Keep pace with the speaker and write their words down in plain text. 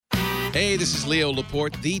Hey, this is Leo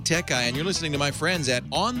Laporte, the Tech Guy, and you're listening to my friends at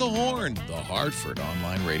On the Horn, the Hartford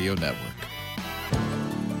Online Radio Network.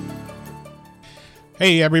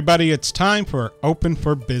 Hey everybody, it's time for Open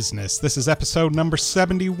for Business. This is episode number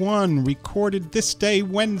 71, recorded this day,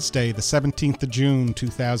 Wednesday, the 17th of June,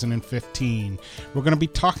 2015. We're going to be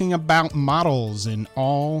talking about models in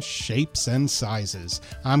all shapes and sizes.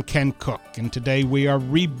 I'm Ken Cook, and today we are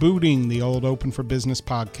rebooting the old Open for Business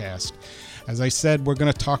podcast. As I said, we're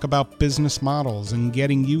going to talk about business models and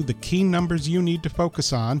getting you the key numbers you need to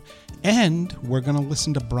focus on. And we're going to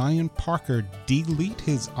listen to Brian Parker delete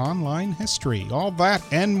his online history. All that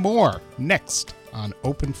and more next on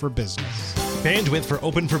Open for Business. Bandwidth for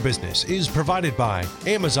Open for Business is provided by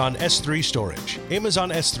Amazon S3 Storage. Amazon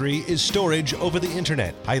S3 is storage over the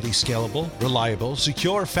internet. Highly scalable, reliable,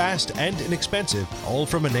 secure, fast, and inexpensive, all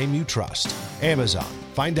from a name you trust. Amazon.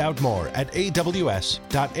 Find out more at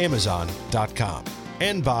aws.amazon.com.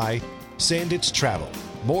 And by Sandits Travel.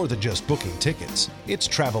 More than just booking tickets, it's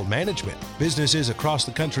travel management. Businesses across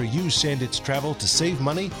the country use Sandits Travel to save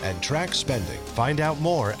money and track spending. Find out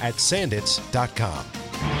more at sandits.com.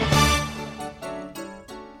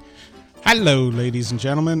 Hello, ladies and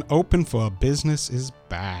gentlemen. Open for Business is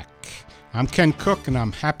back. I'm Ken Cook, and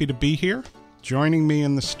I'm happy to be here. Joining me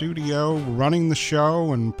in the studio, running the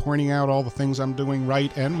show and pointing out all the things I'm doing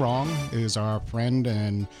right and wrong is our friend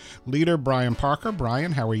and leader, Brian Parker.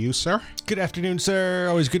 Brian, how are you, sir? Good afternoon, sir.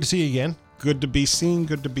 Always good to see you again. Good to be seen.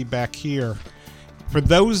 Good to be back here. For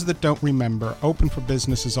those that don't remember, Open for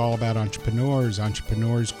Business is all about entrepreneurs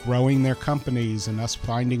growing their companies and us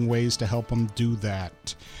finding ways to help them do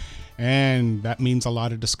that. And that means a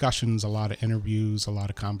lot of discussions, a lot of interviews, a lot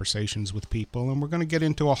of conversations with people. And we're going to get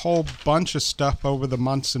into a whole bunch of stuff over the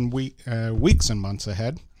months and weeks and months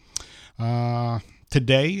ahead.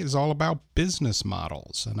 Today is all about business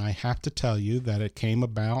models. And I have to tell you that it came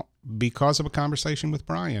about because of a conversation with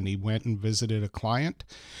Brian. He went and visited a client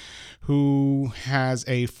who has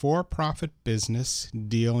a for-profit business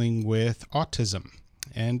dealing with autism.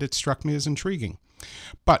 And it struck me as intriguing.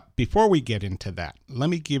 But before we get into that, let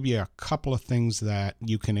me give you a couple of things that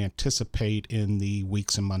you can anticipate in the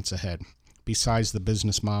weeks and months ahead. Besides the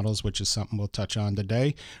business models, which is something we'll touch on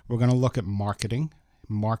today, we're going to look at marketing.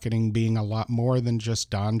 Marketing being a lot more than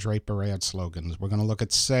just Don Draper ad slogans. We're going to look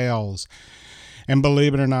at sales. And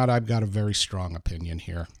believe it or not, I've got a very strong opinion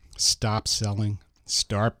here. Stop selling.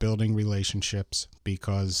 Start building relationships,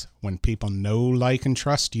 because when people know, like, and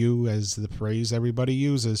trust you, as the phrase everybody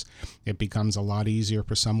uses, it becomes a lot easier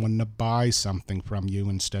for someone to buy something from you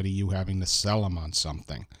instead of you having to sell them on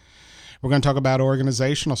something. We're going to talk about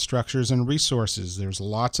organizational structures and resources. There's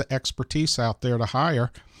lots of expertise out there to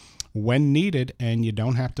hire when needed, and you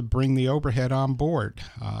don't have to bring the overhead on board.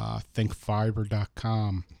 Think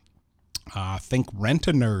Fiverr.com. Think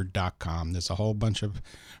rentanerd.com. There's a whole bunch of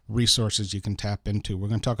resources you can tap into. We're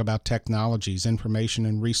going to talk about technologies, information,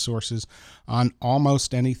 and resources on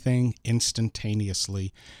almost anything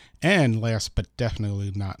instantaneously. And last but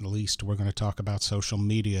definitely not least, we're going to talk about social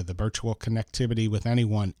media, the virtual connectivity with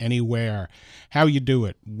anyone, anywhere, how you do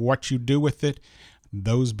it, what you do with it,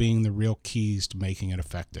 those being the real keys to making it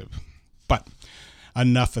effective. But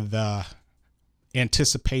enough of the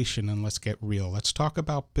anticipation, and let's get real. Let's talk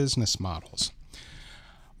about business models.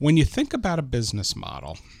 When you think about a business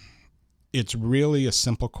model, it's really a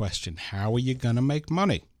simple question. How are you going to make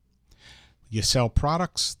money? You sell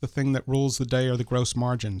products. The thing that rules the day are the gross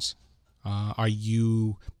margins. Are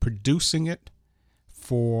you producing it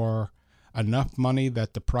for enough money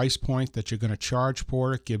that the price point that you're going to charge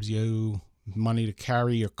for it gives you money to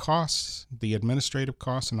carry your costs, the administrative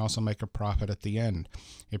costs, and also make a profit at the end?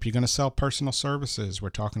 If you're going to sell personal services, we're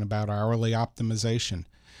talking about hourly optimization.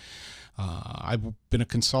 I've been a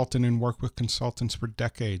consultant and worked with consultants for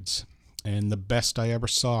decades, and the best I ever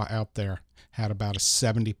saw out there had about a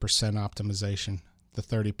 70% optimization, the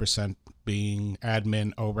 30% being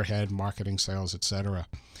admin, overhead, marketing, sales, etc.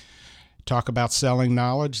 Talk about selling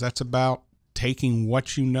knowledge. That's about taking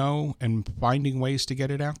what you know and finding ways to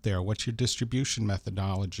get it out there. What's your distribution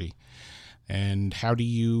methodology? And how do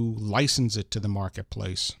you license it to the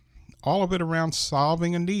marketplace? All of it around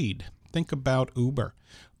solving a need. Think about Uber.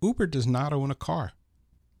 Uber does not own a car.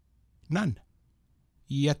 None.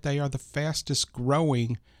 Yet they are the fastest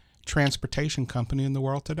growing transportation company in the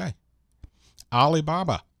world today.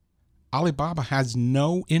 Alibaba. Alibaba has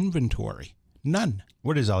no inventory. None.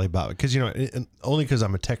 What is Alibaba? Because, only because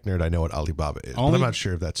I'm a tech nerd, I know what Alibaba is. But I'm not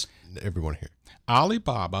sure if that's everyone here.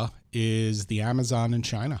 Alibaba is the Amazon in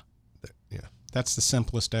China. Yeah. That's the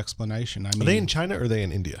simplest explanation. Are they in China or are they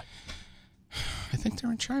in India? I think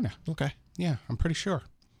they're in China. Okay. Yeah, I'm pretty sure.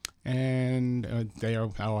 And they are,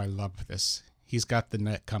 oh, I love this. He's got the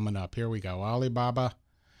net coming up. Here we go. Alibaba.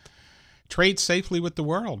 Trade safely with the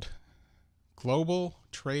world. Global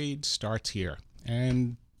trade starts here.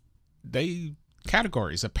 And they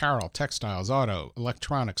categories: apparel, textiles, auto,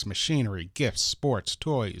 electronics, machinery, gifts, sports,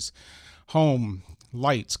 toys, home,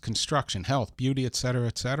 lights, construction, health, beauty, etc.,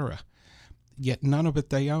 etc. Yet none of it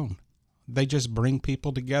they own. They just bring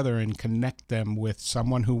people together and connect them with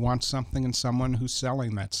someone who wants something and someone who's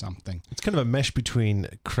selling that something. It's kind of a mesh between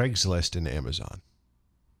Craigslist and Amazon.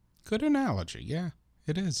 Good analogy. Yeah,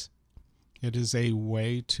 it is. It is a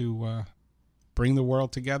way to bring the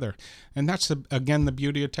world together. And that's, again, the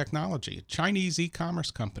beauty of technology. Chinese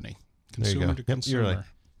e-commerce company, consumer to consumer. You're right.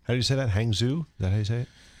 How do you say that? Hangzhou? Is that how you say it?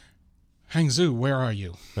 Hangzhou, where are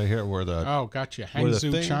you? Right here where the... Oh, gotcha.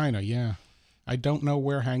 Hangzhou, China, yeah. I don't know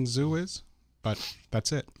where Hangzhou is, but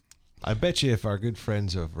that's it. I bet you if our good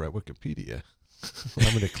friends over at Wikipedia, I'm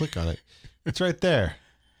going to click on it. It's right there.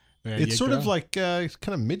 It's sort of like it's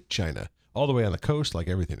kind of mid-China, all the way on the coast like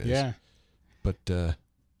everything is. Yeah. But,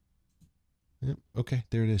 okay,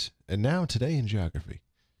 there it is. And now today in geography.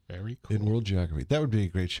 Very cool. In world geography. That would be a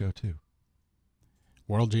great show, too.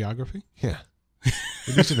 World geography? Yeah.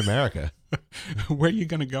 At least in America. Where are you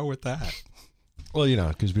going to go with that? Well,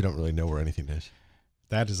 because we don't really know where anything is.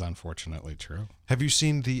 That is unfortunately true. Have you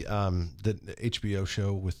seen the HBO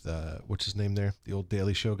show with what's his name there? The old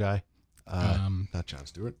Daily Show guy? Not Jon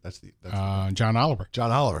Stewart. That's John Oliver.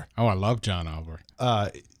 John Oliver. Oh, I love John Oliver.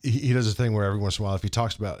 He does a thing where every once in a while, if he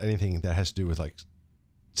talks about anything that has to do with like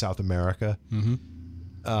South America,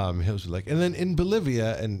 he'll be like, and then in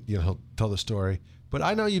Bolivia, and he'll tell the story. But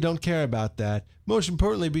I know you don't care about that. Most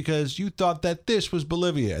importantly, because you thought that this was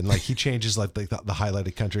Bolivia. And like he changes like the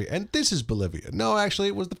highlighted country. And this is Bolivia. No, actually,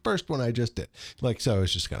 it was the first one I just did. Like, so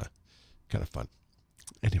it's just kind of fun.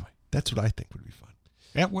 Anyway, that's what I think would be fun.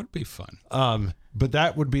 That would be fun. But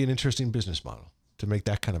that would be an interesting business model to make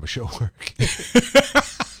that kind of a show work.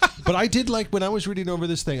 But I did like, when I was reading over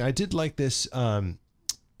this thing, I did like this,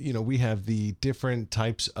 we have the different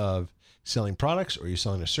types of selling products. Or are you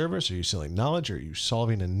selling a service? Are you selling knowledge? Or are you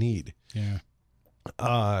solving a need? Yeah.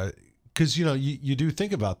 Because, you do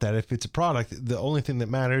think about that. If it's a product, the only thing that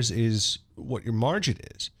matters is what your margin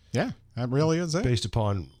is. Yeah, that really is it. Based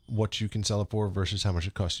upon what you can sell it for versus how much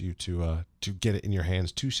it costs you to get it in your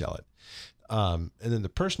hands to sell it. And then the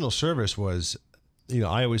personal service was,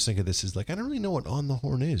 I always think of this as like, I don't really know what On the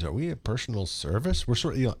Horn is. Are we a personal service? We're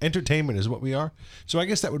sort of, entertainment is what we are. So I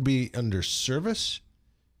guess that would be under service.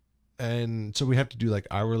 And so we have to do like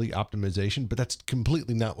hourly optimization, but that's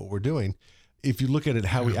completely not what we're doing. If you look at it,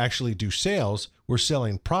 how we actually do sales, we're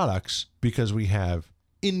selling products because we have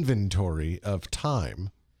inventory of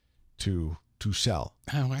time to sell.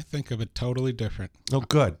 Oh, I think of it totally different. Oh,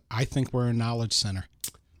 good. I think we're a knowledge center.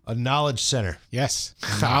 A knowledge center. Yes,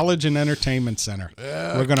 a knowledge and entertainment center.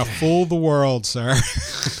 Okay. We're going to fool the world, sir.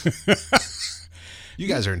 You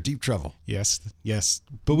guys are in deep trouble. Yes.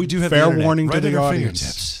 But we do have fair the warning right to the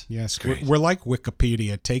fingertips. audience. Yes, we're like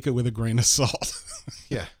Wikipedia. Take it with a grain of salt.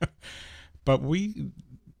 Yeah. But we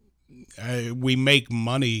make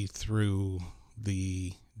money through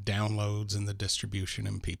the downloads and the distribution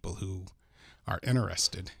and people who are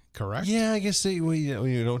interested. Correct? Yeah, I guess we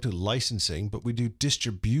don't do licensing, but we do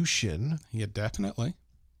distribution. Yeah, definitely.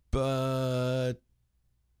 But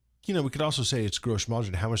we could also say it's gross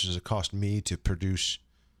margin. How much does it cost me to produce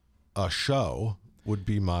a show would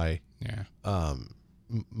be my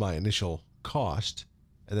my initial cost,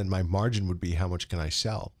 and then my margin would be how much can I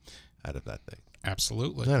sell out of that thing.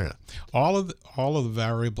 Absolutely. I don't know. All of the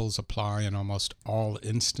variables apply in almost all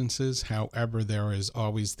instances. However, there is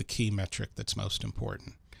always the key metric that's most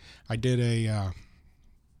important. I did a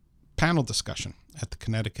panel discussion at the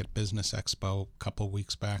Connecticut Business Expo a couple of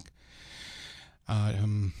weeks back.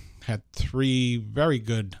 Had 3 very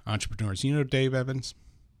good entrepreneurs. You know Dave Evans?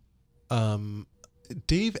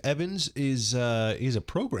 Dave Evans is he's a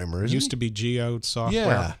programmer, isn't he? Used to be Geode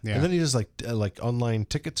Software. Yeah. And then he does like online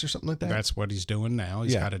tickets or something like that. That's what he's doing now.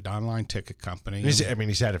 He's got an online ticket company. He's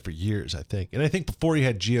had it for years, I think. And I think before he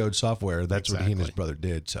had Geode Software, that's what he and his brother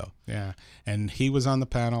did. So yeah, and he was on the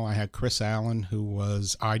panel. I had Chris Allen, who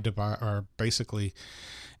was basically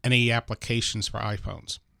any applications for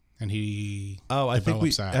iPhones. And he I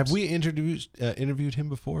think have we interviewed him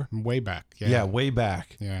before? Way back. Yeah, way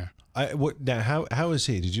back. Yeah. How is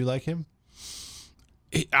he? Did you like him?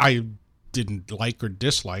 I didn't like or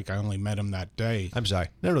dislike. I only met him that day. I'm sorry,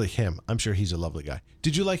 not really him. I'm sure he's a lovely guy.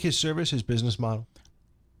 Did you like his service, his business model?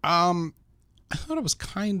 I thought it was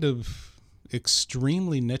kind of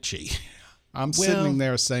extremely niche-y. I'm sitting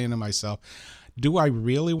there saying to myself, Do I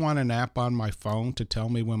really want an app on my phone to tell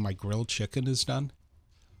me when my grilled chicken is done?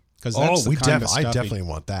 Because that's the kind of stuff I definitely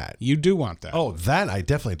want that. You do want that. Oh, that I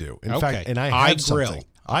definitely do. In Okay. fact, and I I have grill. something.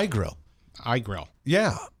 I grill. I grill.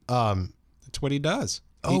 Yeah. That's what he does.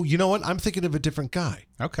 Oh, you know what? I'm thinking of a different guy.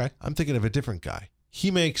 Okay. I'm thinking of a different guy.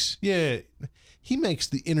 He makes the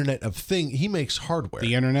Internet of Things. He makes hardware.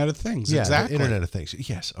 The Internet of Things. Yeah, Exactly. the Internet of Things.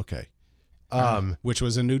 Yes. Okay. Which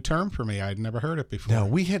was a new term for me. I'd never heard it before. Now,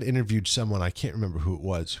 we had interviewed someone, I can't remember who it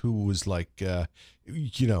was, who was like,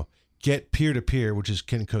 get peer-to-peer, which is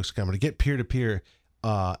Ken Cook's company, get peer-to-peer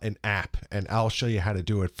an app, and I'll show you how to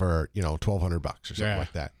do it for, $1,200 or something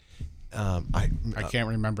like that. I can't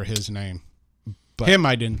remember his name. But- Him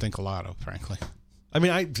I didn't think a lot of, frankly. I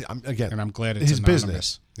mean, I'm again, And I'm glad it's his anonymous.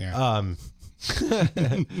 business. Yeah.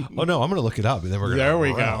 Oh no, I'm going to look it up, and then we're going. There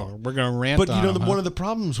we go. We're going to rant. But on him, one of the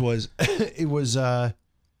problems was it was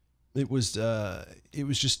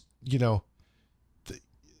just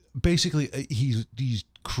basically he's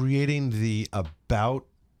creating the about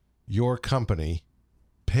your company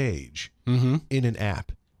page in an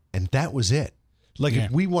app, and that was it. Like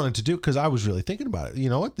if we wanted to do, because I was really thinking about it. You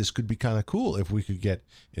know what? This could be kind of cool if we could get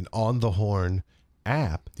an On the Horn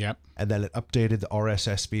app. Yep. And then it updated the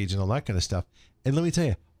RSS feeds and all that kind of stuff. And let me tell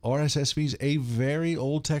you, RSS feeds, a very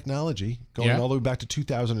old technology going all the way back to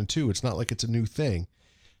 2002. It's not like it's a new thing.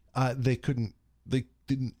 They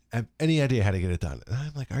didn't have any idea how to get it done. And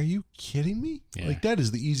I'm like, are you kidding me? Yeah. Like that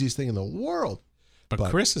is the easiest thing in the world.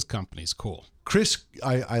 But Chris's company's cool. Chris,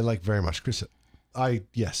 I like very much. Chris, I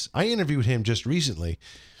interviewed him just recently.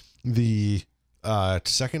 The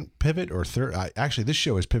second pivot or third. Actually, this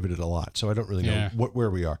show has pivoted a lot, so I don't really know where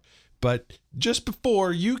we are. But just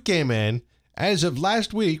before you came in, as of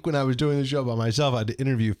last week, when I was doing the show by myself, I had to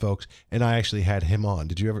interview folks, and I actually had him on.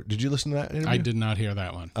 Did you listen to that interview? I did not hear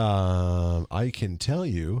that one. I can tell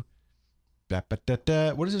you.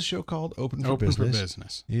 What is this show called? Open for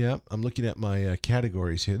Business. Yeah, I'm looking at my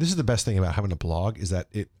categories here. This is the best thing about having a blog is that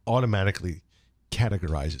it automatically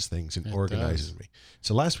categorizes things and organizes me.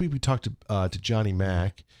 So last week we talked to Johnny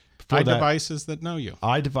Mack. iDevices that know you.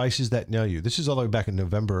 iDevices that know you. This is all the way back in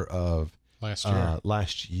November of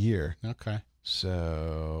last year. Okay.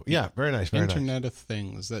 So yeah, very nice. Very Internet nice. of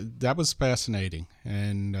Things. That was fascinating.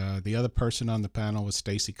 And the other person on the panel was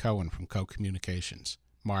Stacy Cohen from Co Communications,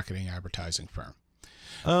 marketing advertising firm.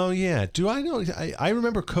 Oh yeah. Do I know? I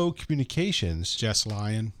remember Co Communications. Jess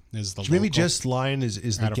Lyon is the Maybe local. Jess Lyon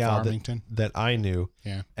is the gal that I knew.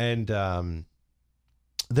 Yeah. And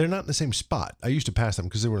they're not in the same spot. I used to pass them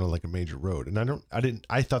because they were on like a major road, and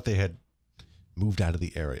I thought they had moved out of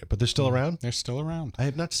the area, but they're still around. They're still around. I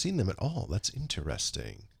have not seen them at all. That's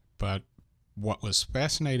interesting. But what was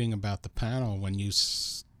fascinating about the panel when you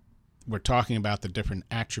were talking about the different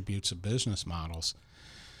attributes of business models,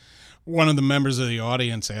 one of the members of the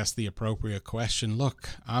audience asked the appropriate question. Look,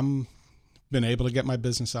 I'm been able to get my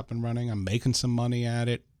business up and running. I'm making some money at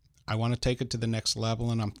it. I want to take it to the next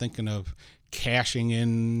level, and I'm thinking of cashing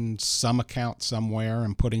in some account somewhere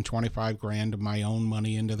and putting $25,000 of my own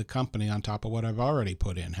money into the company on top of what I've already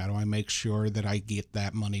put in. How do I make sure that I get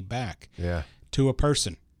that money back? Yeah. To a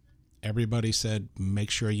person, everybody said,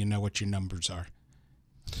 make sure you know what your numbers are.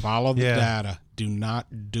 Follow the data. Do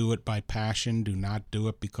not do it by passion. Do not do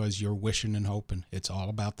it because you're wishing and hoping. It's all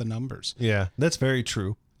about the numbers. Yeah, that's very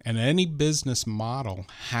true. And any business model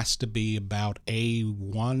has to be about a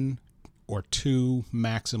 1 or 2,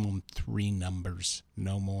 maximum 3 numbers,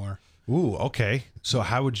 no more. Ooh, okay. So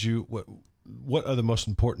how would you, what are the most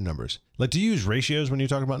important numbers? Like, do you use ratios when you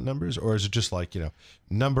talk about numbers, or is it just like,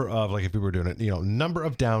 number of, like if we were doing it, number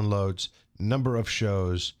of downloads, number of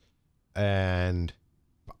shows, and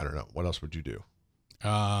I don't know, what else would you do?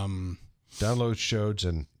 Downloads, shows,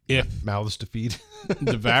 and mouths to feed.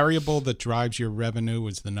 The variable that drives your revenue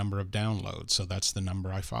is the number of downloads, so that's the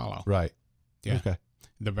number I follow. Right. Yeah. Okay.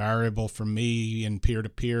 The variable for me in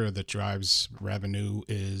peer-to-peer that drives revenue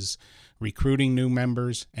is recruiting new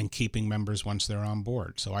members and keeping members once they're on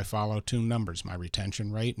board. So I follow 2 numbers, my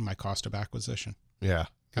retention rate and my cost of acquisition. Yeah.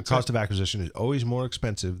 The cost of acquisition is always more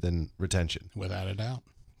expensive than retention. Without a doubt.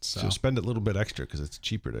 So spend a little bit extra because it's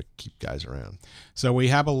cheaper to keep guys around. So we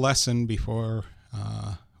have a lesson before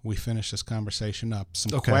we finish this conversation up.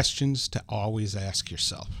 Some questions to always ask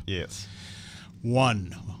yourself. Yes.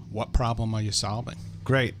 1, what problem are you solving?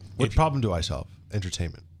 Great. What problem do I solve?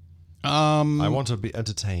 Entertainment. I want to be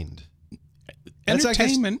entertained.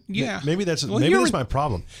 Entertainment, yeah. Maybe that's my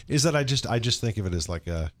problem. Is that I just think of it as like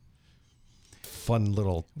a fun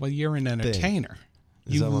little. Well, you're an entertainer.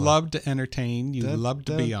 You love to entertain. You love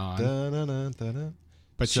to be on.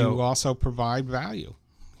 But you also provide value.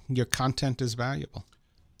 Your content is valuable.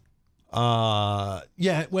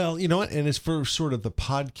 Yeah, well, you know what? And it's for sort of the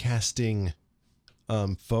podcasting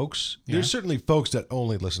folks. Yeah. There's certainly folks that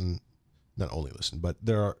but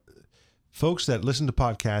there are folks that listen to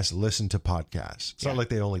podcasts. It's not like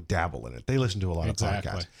they only dabble in it. They listen to a lot of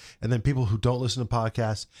podcasts. And then people who don't listen to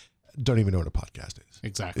podcasts don't even know what a podcast is.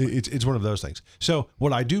 Exactly. It's one of those things. So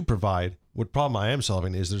what I do provide, what problem I am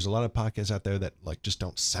solving is there's a lot of podcasts out there that like just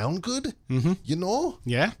don't sound good, you know?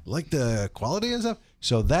 Yeah. Like the quality and stuff.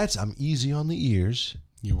 So I'm easy on the ears.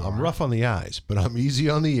 I'm rough on the eyes, but I'm easy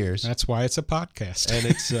on the ears. That's why it's a podcast. And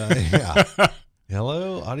it's, yeah.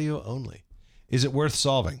 Hello, audio only. Is it worth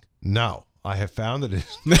solving? No. I have found that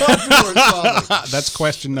it's not worth solving. That's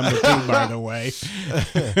question number 2, by the way.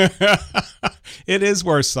 It is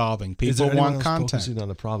worth solving. People want content. Focusing on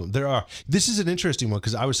the problem. There are. This is an interesting one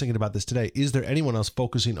because I was thinking about this today. Is there anyone else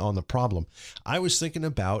focusing on the problem? I was thinking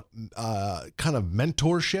about kind of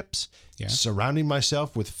mentorships, surrounding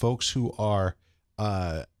myself with folks who are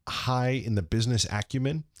high in the business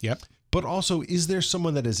acumen. Yep. But also, is there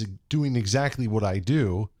someone that is doing exactly what I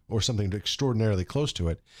do or something extraordinarily close to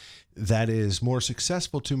it that is more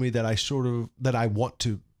successful to me that I want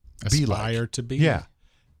to be like? Aspire to be? Yeah.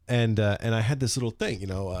 And I had this little thing,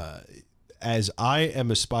 as I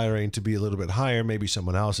am aspiring to be a little bit higher, maybe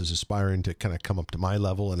someone else is aspiring to kind of come up to my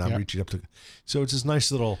level and I'm reaching up to. So it's this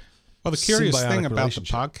nice little. Well, the curious thing about the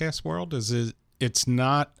relationship. podcast world is it's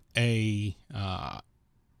not it's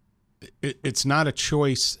not a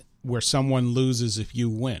choice where someone loses if you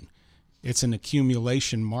win. It's an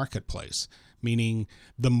accumulation marketplace, meaning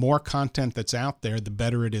the more content that's out there, the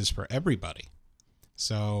better it is for everybody.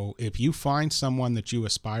 So if you find someone that you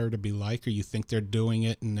aspire to be like, or you think they're doing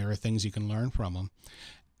it and there are things you can learn from them,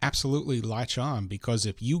 absolutely latch on, because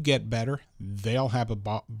if you get better, they'll have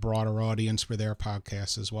a broader audience for their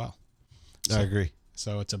podcasts as well. I agree.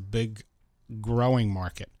 So it's a big growing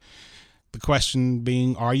market. The question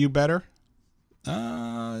being, are you better?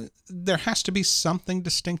 There has to be something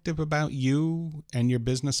distinctive about you and your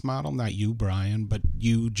business model, not you, Brian, but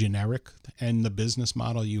you generic and the business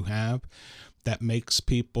model you have that makes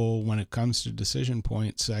people, when it comes to decision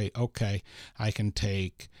points, say, okay, I can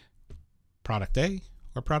take product A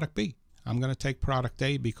or product B. I'm going to take product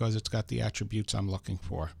A because it's got the attributes I'm looking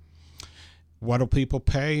for. What do people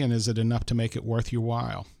pay, and is it enough to make it worth your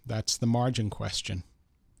while? That's the margin question.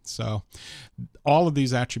 So all of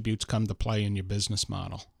these attributes come to play in your business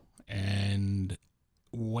model. And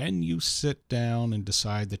when you sit down and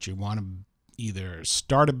decide that you want to either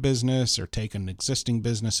start a business or take an existing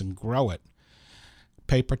business and grow it,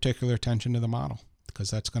 pay particular attention to the model,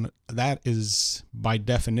 because that is by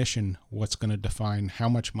definition what's going to define how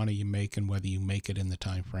much money you make and whether you make it in the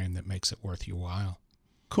time frame that makes it worth your while.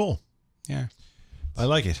 Cool. Yeah. I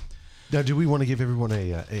like it. Now, do we want to give everyone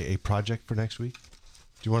a project for next week?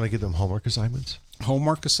 Do you want to give them homework assignments?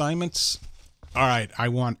 Homework assignments? All right. I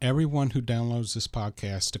want everyone who downloads this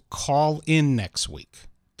podcast to call in next week.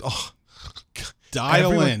 Oh,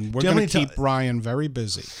 Dial in. We're going to keep Brian very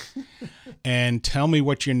busy. And tell me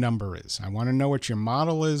what your number is. I want to know what your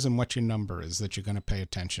model is and what your number is that you're going to pay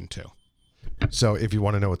attention to. So if you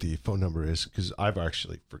want to know what the phone number is, because I've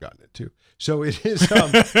actually forgotten it too. So it is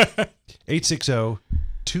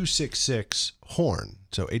 860-266-HORN.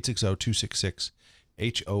 So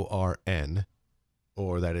 860-266-HORN,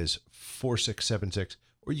 or that is 4676.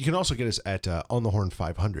 Or you can also get us at On the Horn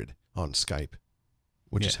 500 on Skype,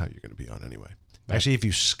 which is how you're going to be on anyway. Actually, if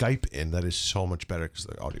you Skype in, that is so much better because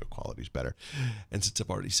the audio quality is better. And since I've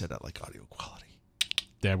already said I like audio quality,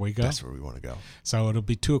 there we go. That's where we want to go. So it'll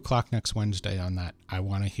be 2:00 next Wednesday on that. I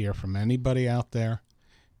want to hear from anybody out there.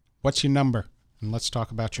 What's your number? And let's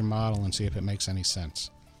talk about your model and see if it makes any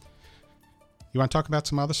sense. You want to talk about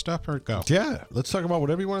some other stuff or go? Yeah, let's talk about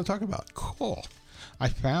whatever you want to talk about. Cool. I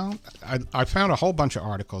found a whole bunch of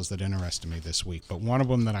articles that interested me this week, but one of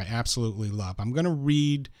them that I absolutely love. I'm going to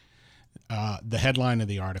read the headline of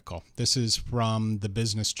the article. This is from the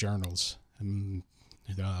Business Journals, the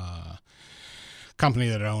company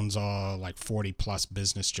that owns like 40 plus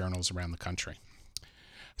business journals around the country.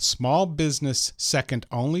 Small business second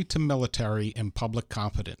only to military in public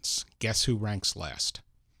confidence. Guess who ranks last?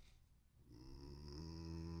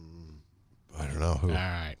 I don't know who. All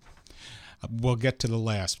right. We'll get to the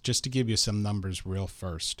last. Just to give you some numbers real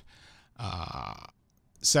first.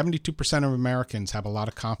 72% of Americans have a lot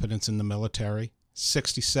of confidence in the military.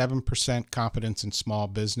 67% confidence in small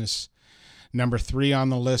business. Number 3 on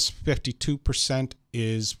the list, 52%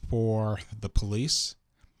 is for the police.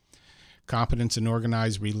 Confidence in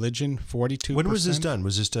organized religion, 42%. When was this done?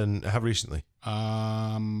 Was this done how recently?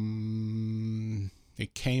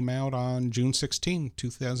 It came out on June 16,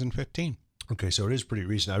 2015. Okay, so it is pretty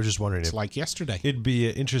recent. I was just wondering It's if like yesterday. it'd be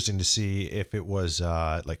interesting to see if it was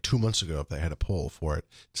like 2 months ago, if they had a poll for it,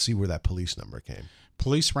 to see where that police number came.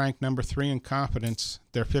 Police rank number 3 in competence.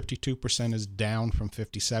 Their 52% is down from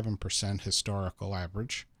 57% historical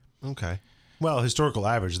average. Okay. Well, historical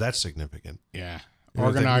average, that's significant. Yeah. Yeah,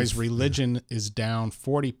 Organized that was- religion is down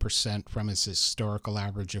 40% from its historical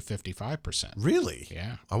average of 55%. Really?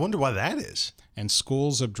 Yeah. I wonder why that is. And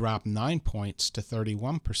schools have dropped 9 points to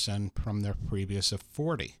 31% from their previous of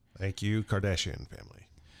 40. Thank you, Kardashian family.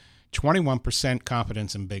 21%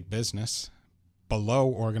 confidence in big business, below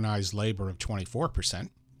organized labor of 24%.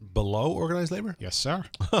 Below organized labor? Yes, sir.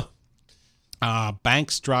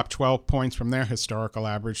 Banks dropped 12 points from their historical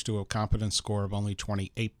average to a confidence score of only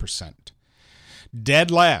 28%.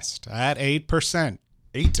 Dead last at 8%.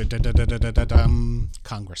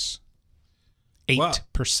 Congress. 8%. Wow.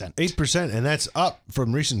 8%, and that's up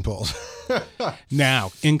from recent polls.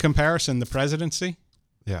 Now, in comparison, the presidency,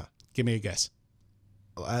 Yeah. give me a guess.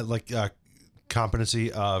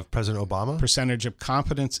 Competency of President Obama? Percentage of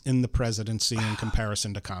confidence in the presidency in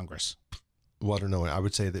comparison to Congress. Well, I don't know. I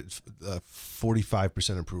would say that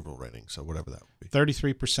 45% approval rating, so whatever that would be.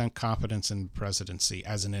 33% confidence in the presidency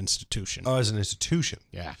as an institution. Oh, as an institution.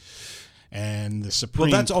 Yeah. And the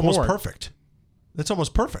Supreme Well, that's almost Court- perfect. That's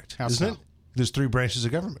almost perfect, How isn't so? it? There's 3 branches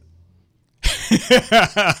of government.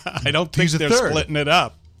 I don't think Use a they're third. splitting it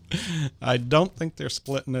up. I don't think they're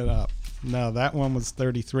splitting it up. No, that one was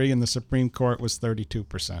 33 and the Supreme Court was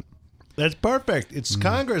 32%. That's perfect. It's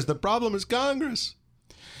Congress. The problem is Congress.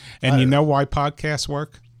 And you know why podcasts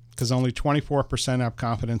work? Because only 24% have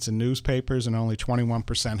confidence in newspapers and only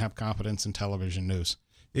 21% have confidence in television news.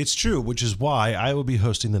 It's true, which is why I will be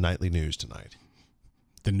hosting the nightly news tonight.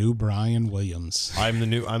 The new Brian Williams. I'm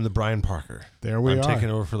the Brian Parker. There we I'm are.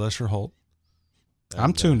 taking over for Lester Holt.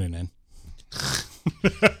 I'm tuning in.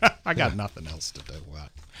 I got nothing else to do.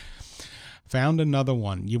 Found another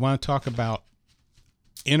one. You want to talk about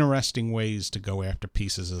interesting ways to go after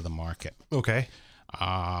pieces of the market. Okay.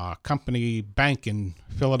 Bank in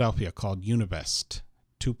Philadelphia called Univest,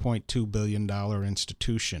 $2.2 billion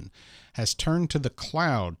institution, has turned to the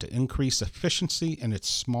cloud to increase efficiency in its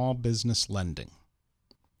small business lending.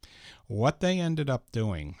 What they ended up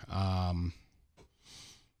doing,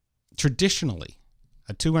 traditionally,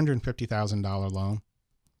 a $250,000 loan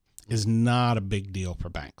is not a big deal for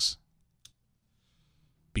banks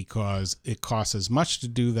because it costs as much to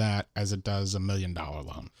do that as it does $1 million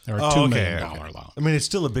loan or a $2 million loan. I mean, it's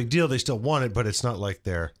still a big deal. They still want it, but it's not like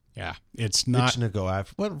they're Yeah, it's not. itching to go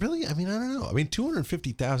after. Well, really? I mean, I don't know. I mean,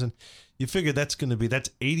 $250,000. You figure that's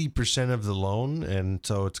 80% of the loan, and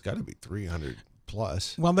so it's got to be 300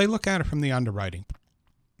 plus. Well, they look at it from the underwriting.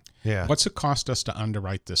 Yeah. What's it cost us to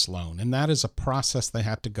underwrite this loan? And that is a process they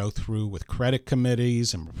have to go through with credit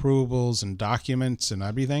committees and approvals and documents and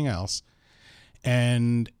everything else.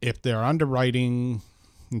 And if they're underwriting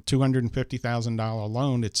a $250,000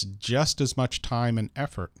 loan, it's just as much time and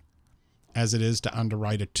effort as it is to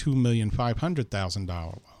underwrite a $2,500,000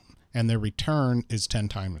 loan. And their return is 10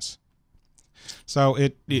 times. So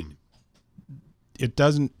it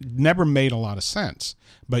never made a lot of sense.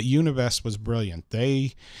 But Univest was brilliant.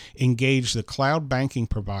 They engaged the cloud banking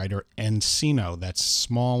provider nCino, that's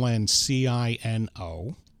small n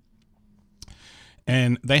CINO.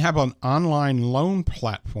 And they have an online loan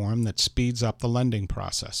platform that speeds up the lending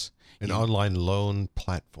process. An online loan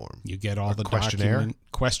platform. You get all the questionnaire?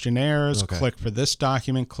 questionnaires, Okay. click for this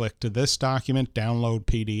document, click to this document, download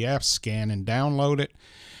PDF, scan and download it.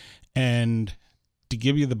 And to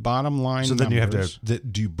give you the bottom line So then numbers, you have to,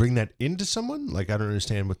 do you bring that into someone? Like, I don't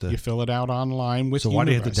understand what you the, fill it out online with so why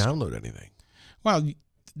do you have to Univest. download anything? Well,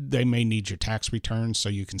 they may need your tax returns, so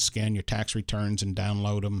you can scan your tax returns and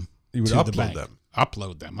download them You would to the upload bank. them.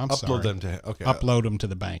 Upload them. I'm sorry. Upload them to, okay. Upload them to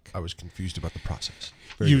the bank. I was confused about the process.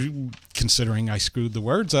 Considering I screwed the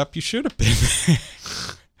words up, you should have been.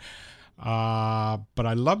 But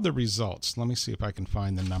I love the results. Let me see if I can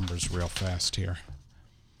find the numbers real fast here.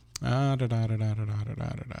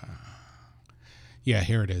 Yeah,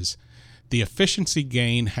 here it is. The efficiency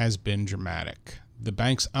gain has been dramatic. The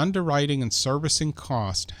bank's underwriting and servicing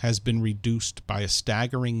cost has been reduced by a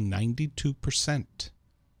staggering 92%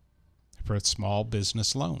 for its small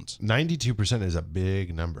business loans. 92% is a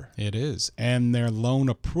big number. It is. And their loan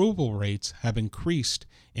approval rates have increased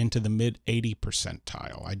into the mid-80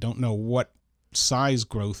 percentile. I don't know what size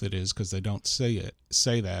growth it is because they don't say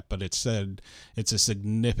that, but it said it's a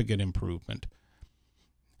significant improvement.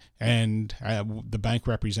 And the bank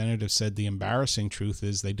representative said the embarrassing truth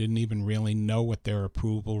is they didn't even really know what their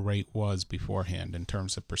approval rate was beforehand in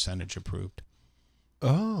terms of percentage approved.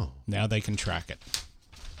 Oh. Now they can track it.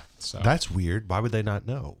 So That's weird. Why would they not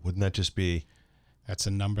know? Wouldn't that just be... that's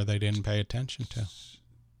a number they didn't pay attention to.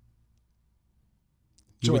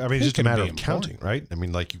 So, I mean, it's just a it'd matter be of counting, right? I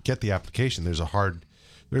mean, like, you get the application. There's a hard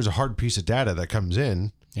piece of data that comes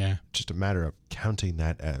in. Yeah. Just a matter of counting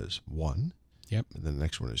that as 1. Yep. And then the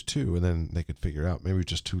next one is 2. And then they could figure out. Maybe we're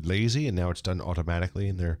just too lazy, and now it's done automatically,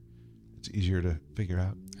 and it's easier to figure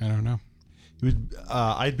out. I don't know.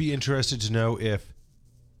 I'd be interested to know if,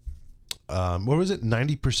 what was it,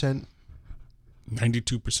 90%?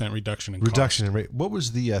 92% reduction in Reduction in rate. What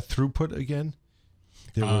was the throughput again?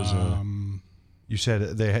 There was you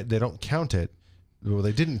said they don't count it. Well,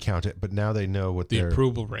 they didn't count it, but now they know what the their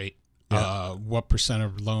approval rate. Yeah. What percent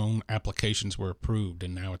of loan applications were approved,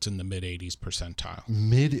 and now it's in the mid-80s percentile.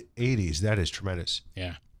 Mid-80s. That is tremendous.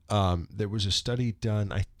 Yeah. There was a study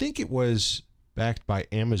done, I think it was backed by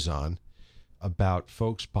Amazon, about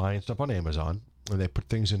folks buying stuff on Amazon, and they put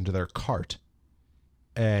things into their cart.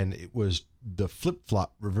 And it was the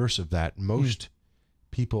flip-flop reverse of that. Most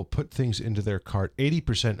people put things into their cart.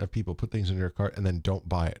 80% of people put things into their cart and then don't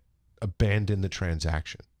buy it. Abandon the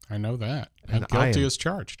transaction. I know that. And I'm guilty as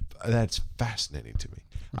charged. That's fascinating to me.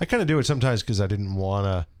 I kind of do it sometimes because I didn't want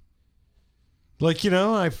to, like,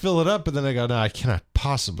 I fill it up, but then I go, no, I cannot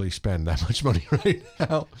possibly spend that much money right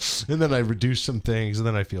now. And then I reduce some things, and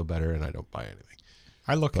then I feel better, and I don't buy anything.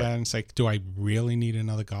 I look at it and say, do I really need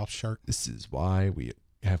another golf shirt? This is why we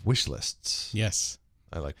have wish lists. Yes.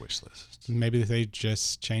 I like wish lists. Maybe they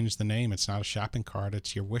just changed the name. It's not a shopping cart.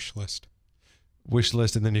 It's your wish list. Wish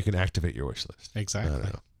list, and then you can activate your wish list. Exactly. I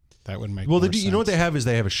don't know. That would make well, more they do, sense. you know what they have is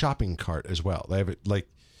they have a shopping cart as well. They have it like,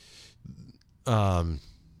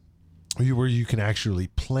 where you can actually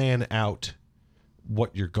plan out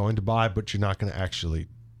what you're going to buy, but you're not going to actually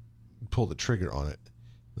pull the trigger on it.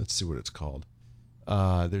 Let's see what it's called.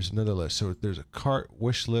 There's another list. So there's a cart,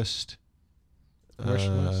 wish list. Wish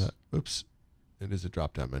list. Oops, it is a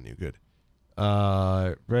drop-down menu. Good.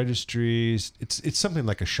 Registries. It's something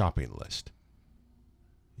like a shopping list.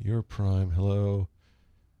 Your Prime. Hello,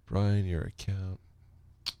 Brian. Your account.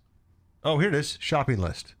 Oh, here it is. Shopping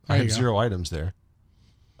list. I have 0 items there.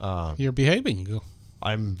 You're behaving. Go.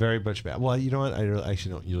 I'm very much bad. Well, you know what? I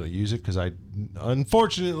actually don't usually use it because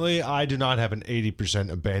unfortunately, I do not have an 80%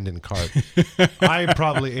 abandoned cart. I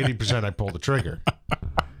probably 80% I pull the trigger.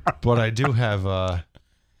 But I do have,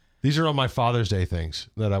 these are all my Father's Day things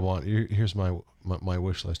that I want. Here's my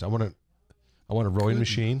wish list. I want a rowing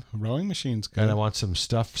machine. A rowing machine's good. And I want some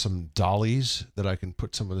stuff, some dollies that I can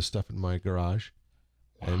put some of the stuff in my garage.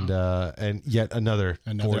 Wow. And yet another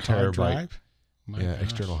 4 hard terabyte. drive?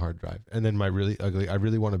 External hard drive. And then I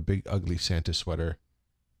really want a big, ugly Santa sweater,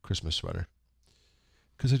 Christmas sweater.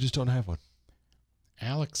 Because I just don't have one.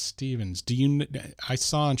 Alex Stevens, I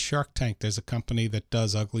saw on Shark Tank there's a company that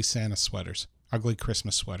does ugly Santa sweaters, ugly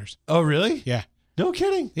Christmas sweaters. Oh, really? Yeah. No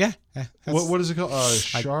kidding. Yeah. What is it called?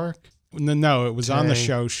 Shark? No, it was Tank. On the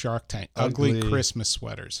show Shark Tank. Ugly Ugly Christmas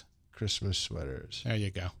sweaters. Christmas sweaters. There you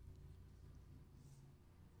go.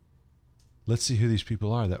 Let's see who these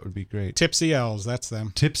people are. That would be great. Tipsy Elves, that's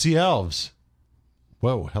them. Tipsy Elves.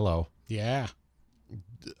 Whoa, hello. Yeah.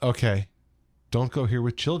 Okay. Don't go here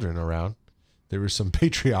with children around. There was some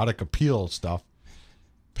patriotic appeal stuff.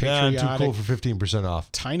 Patriotic. Too cool for 15%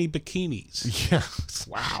 off. Tiny bikinis. Yeah.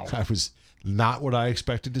 Wow. That was not what I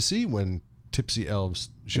expected to see when Tipsy Elves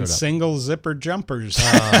showed And up. single zipper jumpers.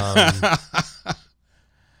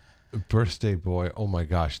 Birthday boy. Oh my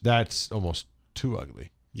gosh. That's almost too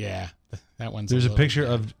ugly. Yeah. That one's There's a little picture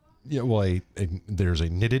bit. of, there's a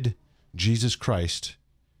knitted Jesus Christ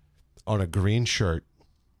on a green shirt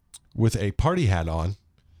with a party hat on.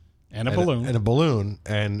 And a balloon. And a balloon.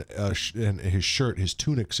 And his shirt, his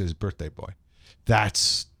tunic says birthday boy.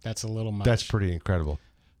 That's a little much. That's pretty incredible.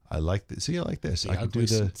 I like this. See, I like this. I can do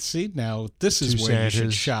See, now, this is two where you should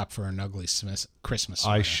Santas. shop for an ugly Christmas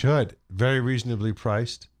sweater. I should. Very reasonably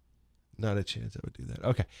priced. Not a chance I would do that.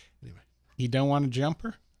 Okay. Anyway. You don't want a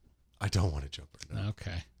jumper? I don't want a jumper. No.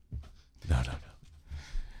 Okay. No.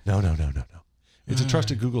 It's a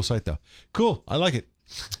trusted Google site, though. Cool. I like it.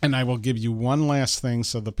 And I will give you one last thing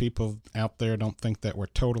so the people out there don't think that we're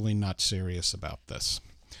totally not serious about this.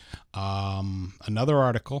 Another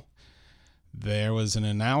article. There was an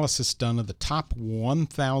analysis done of the top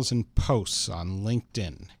 1,000 posts on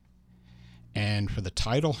LinkedIn. And for the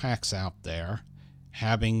title hacks out there,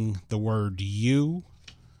 having the word you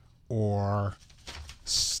or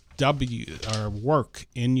W or work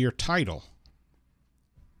in your title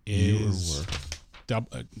is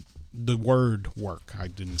the word work. I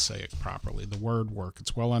didn't say it properly. The word work.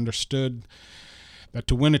 It's well understood that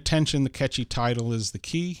to win attention, the catchy title is the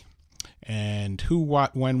key. And who,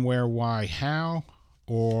 what, when, where, why, how,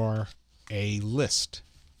 or a list.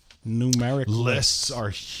 Numeric Lists are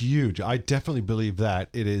huge. I definitely believe that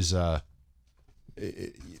it is,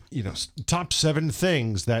 top 7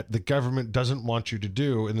 things that the government doesn't want you to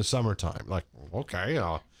do in the summertime. Like, okay,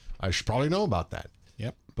 I should probably know about that.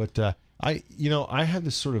 Yep. But I have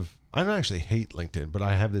this sort of, I don't actually hate LinkedIn, but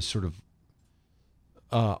I have this sort of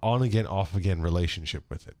on again, off again relationship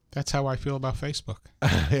with it. That's how I feel about Facebook.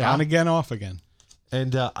 Yeah. On again, off again.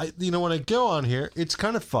 And when I go on here, it's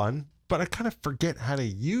kind of fun, but I kind of forget how to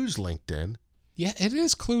use LinkedIn. Yeah, it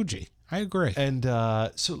is kludgy. I agree. And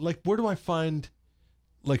so, like, where do I find,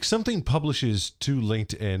 like, something publishes to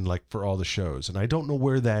LinkedIn, like, for all the shows, and I don't know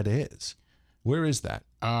where that is. Where is that?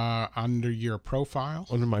 Under your profile.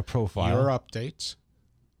 Under my profile. Your updates.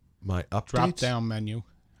 My updates? Drop down menu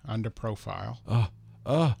under profile.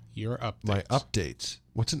 Your updates. My updates.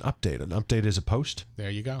 What's an update? An update is a post? There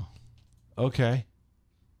you go. Okay.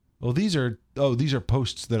 Well, these are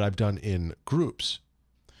posts that I've done in groups.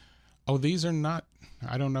 Oh, these are not.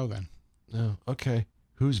 I don't know then. Oh, okay.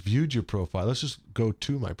 Who's viewed your profile? Let's just go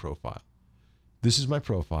to my profile. This is my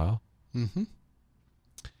profile. Mm-hmm.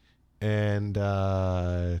 And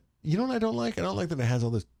you know what I don't like? I don't like that it has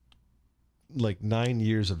all this, like, 9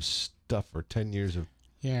 years of stuff or 10 years of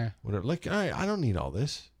whatever. Like, I don't need all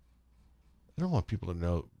this. I don't want people to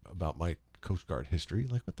know about my Coast Guard history.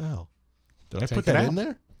 Like, what the hell? Did I put that in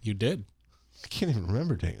there? You did. I can't even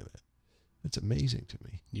remember taking that. That's amazing to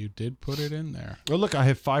me. You did put it in there. Oh, look, I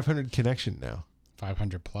have 500 connection now.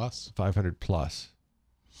 500 plus. 500 plus.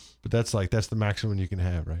 But that's the maximum you can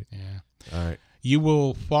have, right? Yeah. All right. You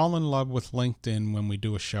will fall in love with LinkedIn when we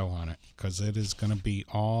do a show on it, because it is going to be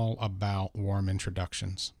all about warm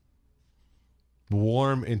introductions.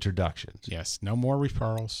 Warm introductions. Yes. No more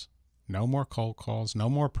referrals. No more cold calls. No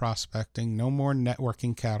more prospecting. No more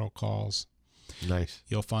networking cattle calls. Nice.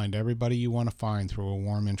 You'll find everybody you want to find through a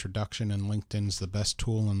warm introduction, and LinkedIn's the best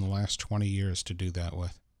tool in the last 20 years to do that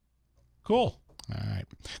with. Cool. All right.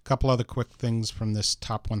 A couple other quick things from this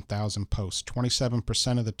top 1,000 posts.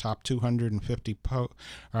 27% of the top 250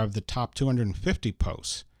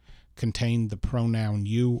 posts contained the pronoun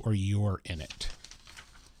you or your in it.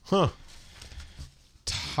 Huh.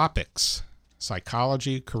 Topics: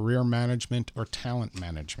 psychology, career management, or talent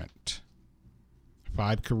management.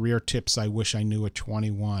 5 career tips I wish I knew at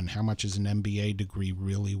 21. How much is an MBA degree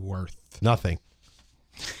really worth? Nothing.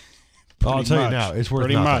 I'll tell you now, it's worth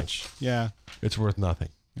pretty nothing. much. Yeah. It's worth nothing.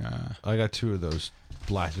 I got 2 of those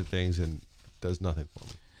blasted things and it does nothing for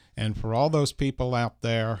me. And for all those people out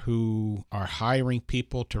there who are hiring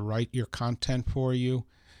people to write your content for you,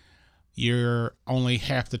 you're only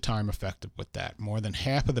half the time effective with that. More than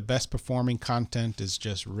half of the best performing content is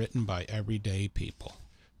just written by everyday people.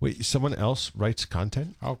 Wait, someone else writes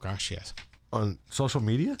content? Oh, gosh, yes. On social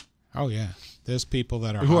media? Oh, yeah. There's people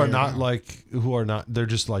that are who are not, they're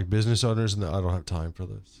just like business owners and I don't have time for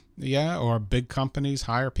this. Yeah, or big companies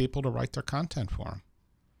hire people to write their content for them.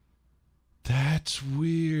 That's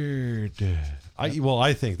weird.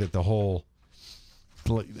 I think that the whole,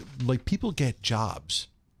 like people get jobs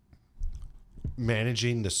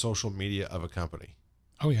managing the social media of a company.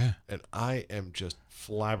 Oh, yeah. And I am just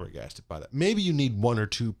flabbergasted by that. Maybe you need 1 or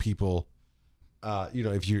 2 people,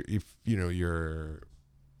 if you're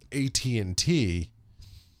AT&T,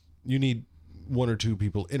 you need 1 or 2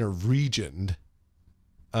 people in a region,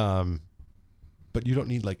 but you don't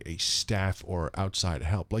need like a staff or outside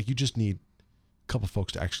help. Like you just need a couple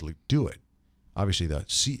folks to actually do it. Obviously, the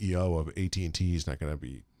CEO of AT&T is not going to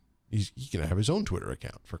be. He's going to have his own Twitter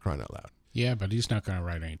account, for crying out loud. Yeah, but he's not going to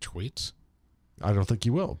write any tweets. I don't think he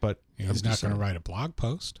will, but he's not going to write a blog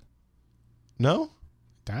post. No?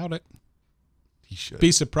 Doubt it. He should.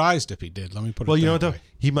 Be surprised if he did. Let me put it that way. Well, you know what, though?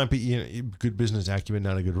 He might be good business acumen,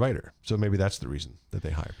 not a good writer. So maybe that's the reason that they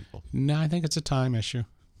hire people. No, I think it's a time issue.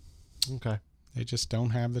 Okay. They just don't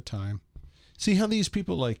have the time. See how these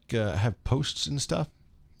people have posts and stuff?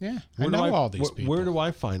 Yeah, I know all these people. Where do I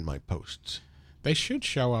find my posts? They should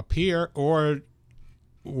show up here or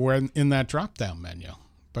in that drop-down menu.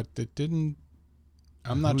 But it didn't.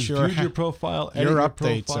 I'm not sure. Your profile, your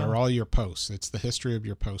updates are all your posts. It's the history of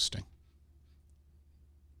your posting.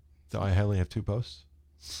 So I only have 2 posts?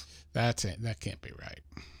 That's it. That can't be right.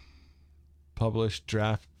 Published,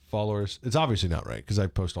 draft, followers. It's obviously not right because I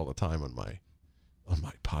post all the time on my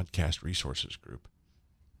podcast resources group.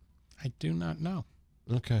 I do not know.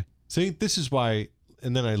 Okay. See, this is why,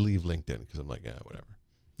 and then I leave LinkedIn because I'm like, whatever.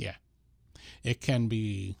 Yeah. It can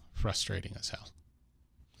be frustrating as hell.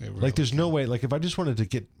 Really there's no way, like if I just wanted to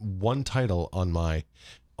get 1 title on my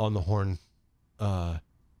On the Horn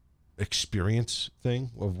experience thing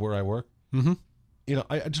of where I work,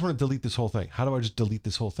 I just want to delete this whole thing. How do I just delete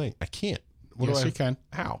this whole thing? I can't. Yes, you can.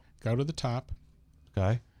 How? Go to the top.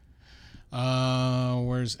 Okay.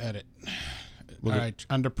 Where's edit? All right,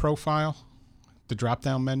 under profile, the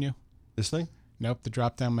drop-down menu. This thing? Nope, the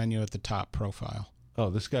drop-down menu at the top, profile. Oh,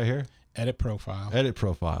 this guy here? Edit profile. Edit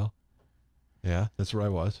profile. Yeah, that's where I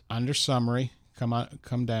was. Under summary,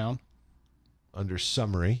 come down. Under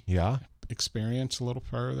summary, yeah. Experience a little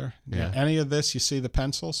further. Yeah. Any of this, you see the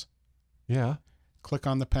pencils? Yeah. Click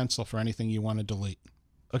on the pencil for anything you want to delete.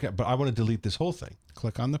 Okay, but I want to delete this whole thing.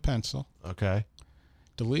 Click on the pencil. Okay.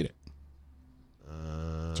 Delete it.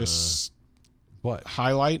 Just what?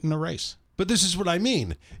 Highlight and erase. But this is what I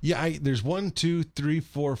mean. Yeah, there's 1, 2, 3,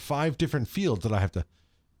 4, 5 different fields that I have to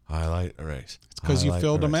highlight, erase. It's because you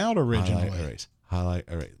filled them out originally. Highlight, erase. Highlight,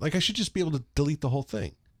 erase. Like I should just be able to delete the whole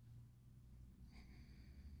thing.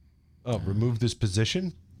 Oh, remove this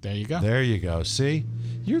position? There you go. There you go. See?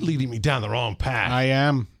 You're leading me down the wrong path. I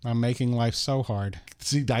am. I'm making life so hard.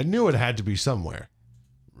 See, I knew it had to be somewhere.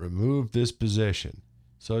 Remove this position.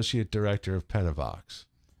 Associate Director of Penavox.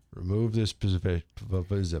 Remove this position.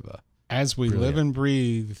 As we live and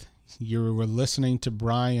breathe, you were listening to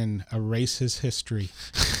Brian erase his history.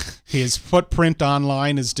 His footprint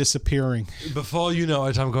online is disappearing. Before you know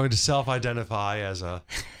it, I'm going to self-identify as an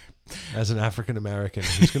African American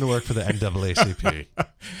who's going to work for the NAACP.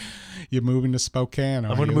 You're moving to Spokane.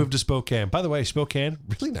 I'm going to move to Spokane. By the way, Spokane,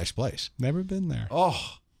 really nice place. Never been there.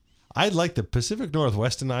 Oh, I like the Pacific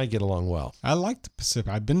Northwest, and I get along well. I like the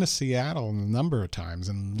Pacific. I've been to Seattle a number of times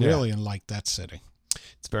and really like that city.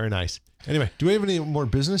 It's very nice. Anyway, do we have any more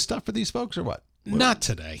business stuff for these folks or what? Not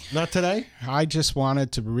today. Not today? I just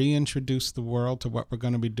wanted to reintroduce the world to what we're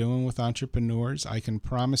going to be doing with entrepreneurs. I can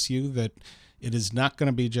promise you that it is not going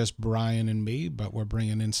to be just Brian and me, but we're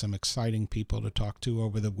bringing in some exciting people to talk to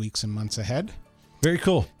over the weeks and months ahead. Very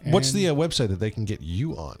cool. What's the website that they can get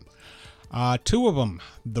you on? 2 of them.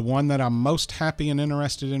 The one that I'm most happy and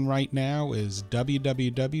interested in right now is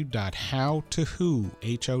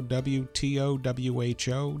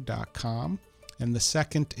www.howtowho.com. And the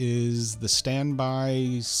second is the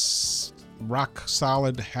Standby Rock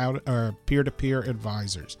Solid Peer-to-Peer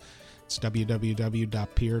Advisors. It's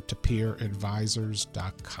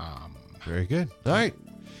www.peertopeeradvisors.com. Very good. All right.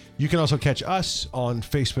 You can also catch us on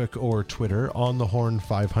Facebook or Twitter. On the Horn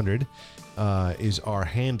 500 is our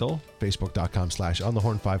handle,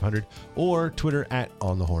 facebook.com/onthehorn500 or Twitter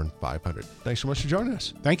 @onthehorn500. Thanks so much for joining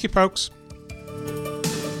us. Thank you, folks.